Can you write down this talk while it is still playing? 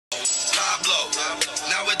Pablo.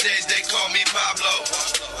 Nowadays they call me Pablo.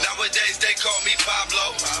 Nowadays they call me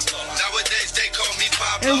Pablo. Nowadays they call me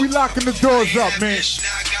Pablo. And we locking the doors up, man.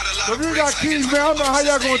 So if you got keys, man, I don't know how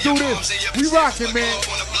y'all gonna do this. We rocking, man.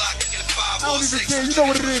 I don't even care. You know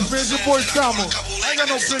what it is, man. Your boy Samo. I ain't got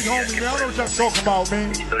no big homie, man. I don't know what y'all talking about, man.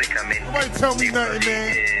 Nobody tell me nothing,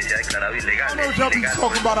 man. I don't know what y'all be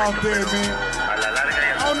talking about out there, man.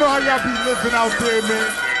 I don't know how y'all be living out there, man.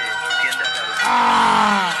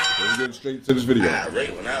 Let's get straight to this video. I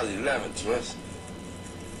read when I was 11, trust.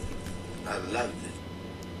 I loved it.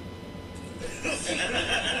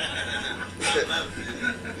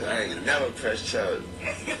 I ain't never pressed charge.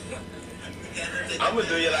 I'm gonna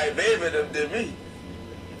do you like baby them did me.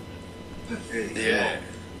 Yeah.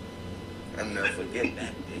 I'll never forget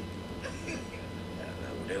that.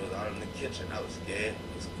 They was all in the kitchen. I was scared.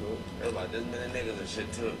 It was cool. There was about this many niggas and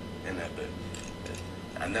shit too in that bitch.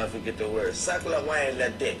 I'll never forget the word. Suckle up wine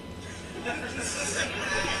that dick. I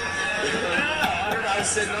was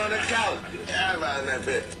sitting on the couch. Yeah, I was in that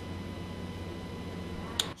bitch.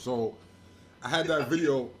 So I had that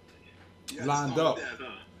video lined up.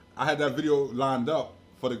 I had that video lined up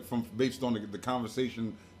based on the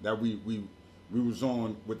conversation that we was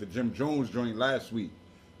on with the Jim Jones joint last week.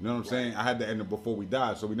 You know what I'm saying? I had to end it before we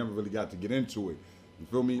died, so we never really got to get into it. You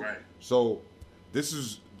feel me? Right. So this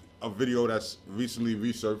is a video that's recently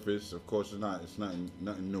resurfaced. Of course, it's nothing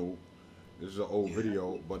new. This is an old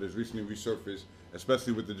video, but it's recently resurfaced,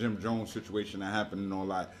 especially with the Jim Jones situation that happened and all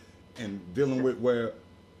that, and dealing with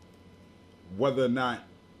whether or not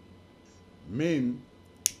men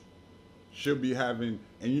should be having,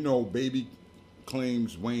 and you know, Baby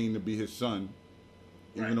claims Wayne to be his son,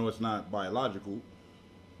 even though it's not biological,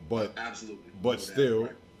 but absolutely, but still,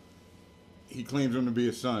 he claims him to be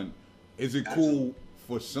his son. Is it cool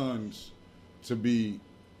for sons to be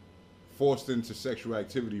forced into sexual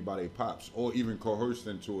activity by their pops, or even coerced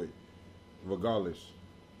into it, regardless?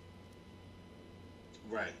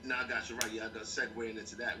 Right. Now I got you right. Yeah, I got segueing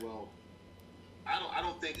into that. Well, I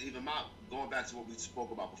don't think even going back to what we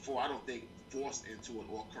spoke about before, I don't think forced into it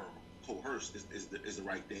or coerced is the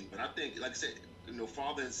right thing. But I think, like I said, you know,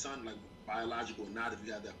 father and son, like biological or not, if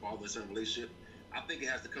you have that father and son relationship, I think it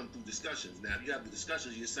has to come through discussions. Now, if you have the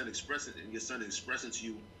discussions, your son is expressing to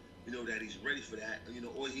you, you know, that he's ready for that, you know,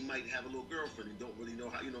 or he might have a little girlfriend and don't really know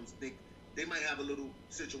how, you know, think they might have a little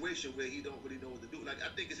situation where he don't really know what to do. Like, I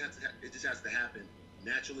think it just has to happen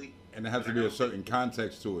naturally. And there has to be a certain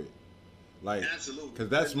context to it. Like, absolutely. Because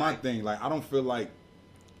that's my thing. Like, I don't feel like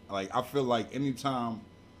I feel like anytime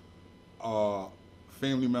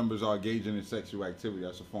family members are engaging in sexual activity,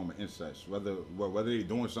 that's a form of incest, whether they're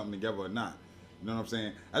doing something together or not. You know what I'm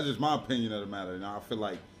saying? That's just my opinion of the matter. Now, I feel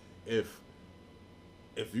like if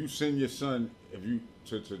you send your son,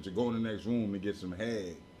 to go in the next room to get some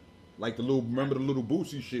head, like remember the little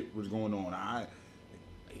Boosie shit was going on.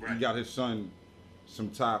 He got his son some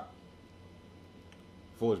top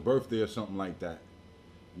for his birthday or something like that.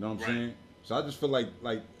 You know what I'm saying? So I just feel like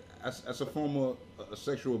that's a form of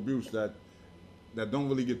sexual abuse that don't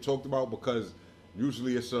really get talked about, because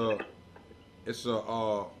usually it's a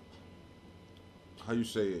how you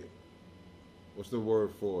say it? What's the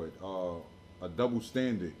word for it? A double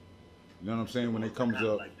standard. You know what I'm saying? When it comes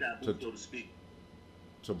up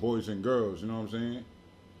to boys and girls, you know what I'm saying?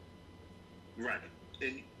 Right.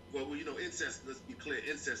 And well, you know, incest. Let's be clear.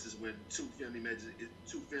 Incest is when two family members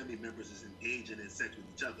is engaging in sex with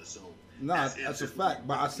each other. So that's a fact.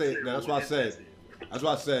 But I say that's why I said. That's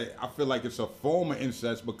why I said I feel like it's a form of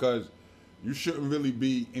incest, because you shouldn't really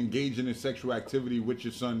be engaging in sexual activity with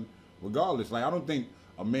your son, regardless. Like, I don't think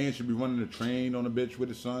a man should be running a train on a bitch with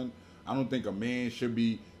his son. I don't think a man should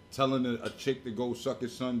be telling a chick to go suck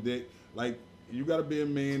his son dick. Like, you gotta be a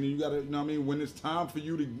man, and you gotta, you know what I mean? When it's time for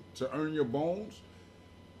you to earn your bones,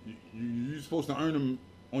 you're supposed to earn them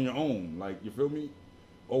on your own. Like, you feel me?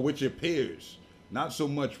 Or with your peers. Not so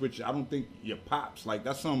much with I don't think your pops. Like,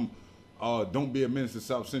 that's some don't be a menace to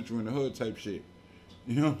South Central in the hood type shit.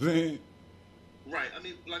 You know what I'm saying? Right. I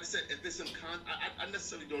mean, like I said, if there's some I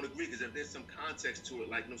necessarily don't agree, because if there's some context to it,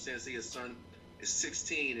 like, you know what I'm saying, say his son is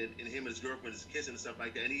 16 and him and his girlfriend is kissing and stuff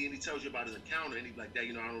like that, and he tells you about his encounter, and he's like that,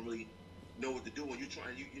 you know, I don't really know what to do, and you try,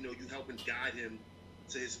 you know, you helping guide him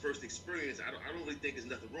to his first experience. I don't really think there's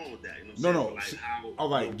nothing wrong with that. You know what I'm saying? Like, all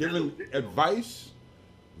right, giving advice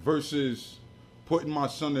versus putting my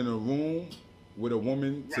son in a room with a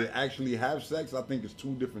woman to actually have sex, I think it's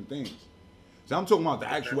two different things. So I'm talking about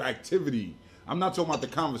the actual activity. I'm not talking about the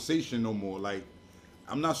conversation no more. Like,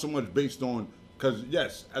 I'm not so much based on, because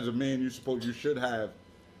yes, as a man, you should have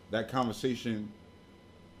that conversation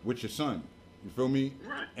with your son. You feel me?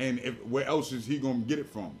 Right. And where else is he gonna get it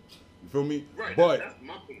from? You feel me? Right. But that's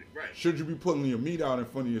my point. Right. should you be pulling your meat out in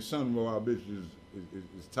front of your son while our bitch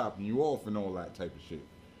is topping you off and all that type of shit?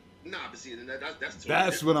 Nah, but see, that's totally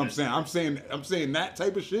That's what different. I'm saying. I'm saying that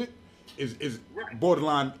type of shit is Right.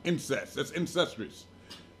 borderline incest. That's incestuous.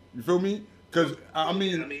 You feel me? Because I Yeah,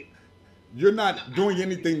 mean, you're not doing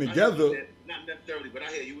anything together. Not necessarily, but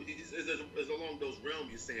I hear you. It's along those realms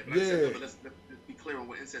you're saying. But Yeah. I said, let's be clear on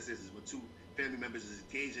what incest is when two family members is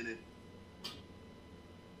engaging in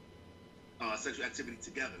sexual activity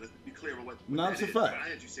together. Let's be clear on what Not that a is. fact. But I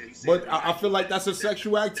heard you say, But I feel like that's a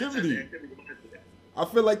sexual activity. I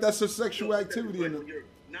feel like that's a sexual activity. When you're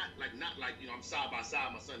not like I'm side by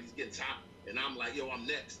side. My son, he's getting chopped, and I'm like, yo, I'm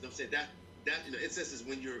next. I'm saying that incest is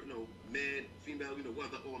when you're man, female,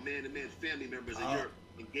 whether or man and man family members, and you're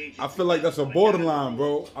engaging. I feel like that's a borderline,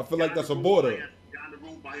 bro. I feel like that's a border. Y'all in the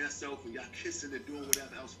room by yourself, and y'all kissing and doing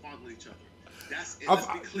whatever else, fondling each other.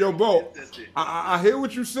 Yo, bro, I hear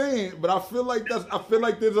what you're saying, but I feel like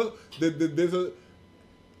there's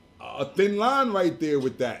a thin line right there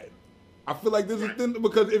with that. I feel like there's a thin,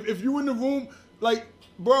 because if you in the room, like,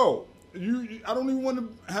 bro, I don't even want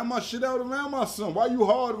to have my shit out around my son. Why you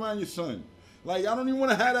hard around your son? Like, I don't even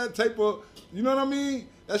want to have that type of, you know what I mean?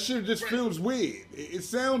 That shit just feels weird. It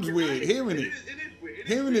sounds weird hearing it. It is weird.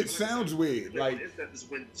 Hearing it sounds weird. Like, it's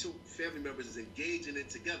when two family members is engaging it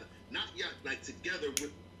together, not y'all like together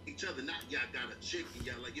with each other. Not y'all got a chick and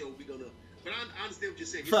y'all like, yo, we gonna. But I understand what you're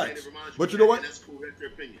saying. Facts. It reminds But you you know of what? that, and that's cool. That's your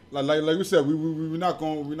opinion. like we said, we're not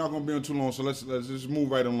gonna be on too long. So let's just move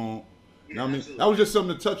right along. You know what I mean? Absolutely. That was just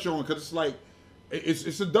something to touch on, because it's like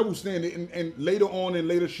it's a double standard. And later on in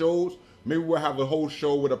later shows, maybe we'll have a whole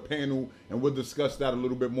show with a panel and we'll discuss that a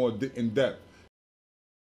little bit more in depth.